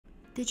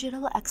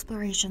Digital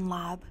Exploration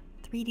Lab,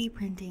 3D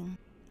Printing.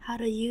 How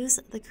to use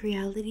the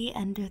Creality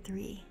Ender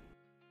 3.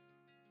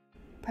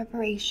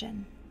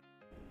 Preparation.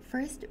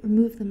 First,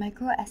 remove the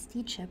micro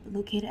SD chip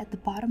located at the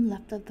bottom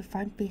left of the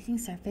front-facing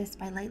surface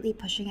by lightly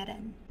pushing it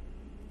in.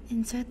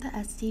 Insert the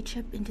SD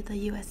chip into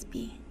the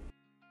USB.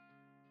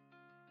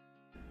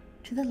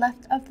 To the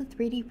left of the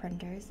 3D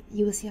printers,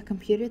 you will see a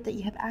computer that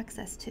you have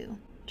access to.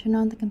 Turn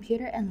on the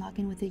computer and log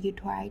in with your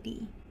UTOR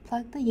ID.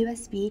 Plug the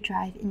USB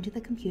drive into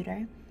the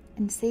computer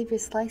and save your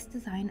slice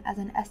design as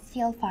an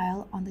STL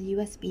file on the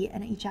USB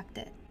and eject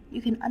it.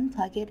 You can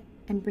unplug it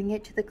and bring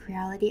it to the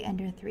Creality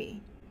Ender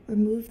 3.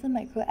 Remove the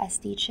micro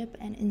SD chip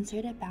and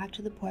insert it back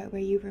to the port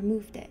where you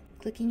removed it,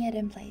 clicking it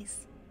in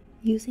place.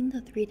 Using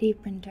the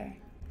 3D printer.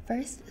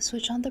 First,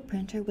 switch on the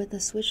printer with the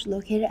switch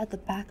located at the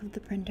back of the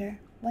printer.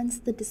 Once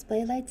the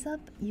display lights up,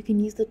 you can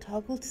use the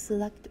toggle to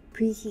select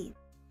Preheat.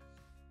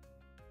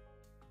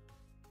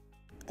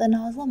 The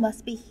nozzle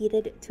must be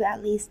heated to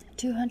at least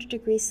 200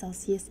 degrees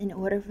Celsius in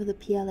order for the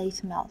PLA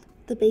to melt.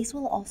 The base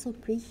will also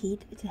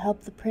preheat to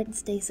help the print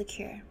stay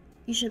secure.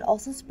 You should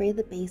also spray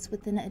the base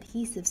with an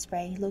adhesive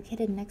spray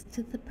located next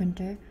to the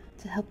printer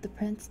to help the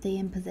print stay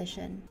in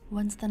position.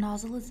 Once the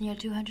nozzle is near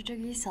 200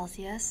 degrees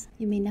Celsius,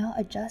 you may now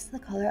adjust the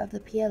color of the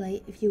PLA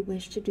if you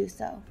wish to do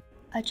so.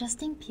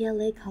 Adjusting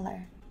PLA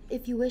color.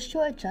 If you wish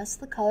to adjust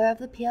the color of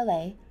the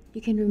PLA,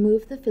 you can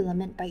remove the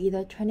filament by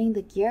either turning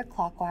the gear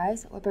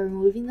clockwise or by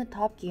removing the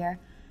top gear,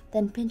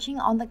 then pinching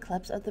on the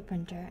clips of the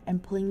printer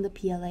and pulling the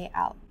PLA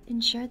out.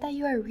 Ensure that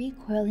you are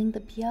recoiling the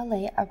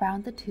PLA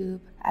around the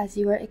tube as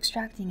you are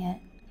extracting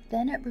it.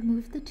 Then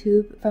remove the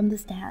tube from the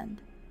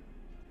stand.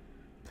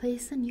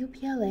 Place the new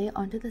PLA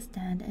onto the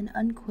stand and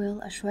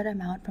uncoil a short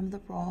amount from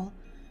the roll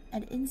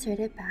and insert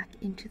it back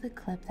into the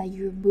clip that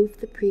you removed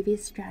the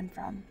previous strand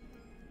from.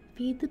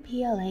 Feed the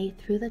PLA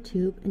through the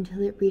tube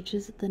until it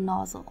reaches the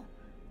nozzle.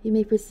 You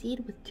may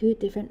proceed with two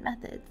different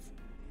methods.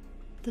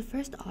 The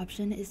first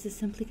option is to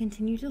simply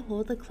continue to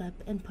hold the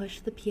clip and push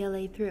the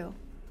PLA through.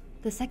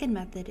 The second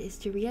method is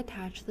to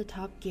reattach the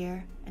top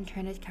gear and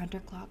turn it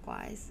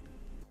counterclockwise.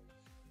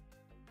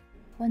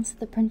 Once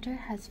the printer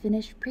has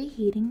finished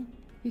preheating,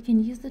 you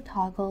can use the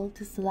toggle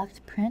to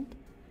select Print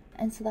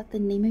and select the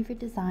name of your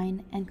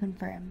design and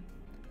confirm.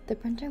 The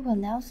printer will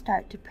now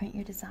start to print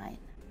your design.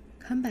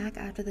 Come back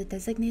after the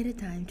designated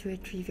time to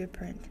retrieve your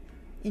print.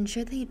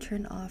 Ensure that you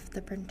turn off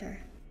the printer.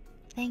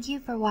 Thank you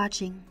for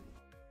watching.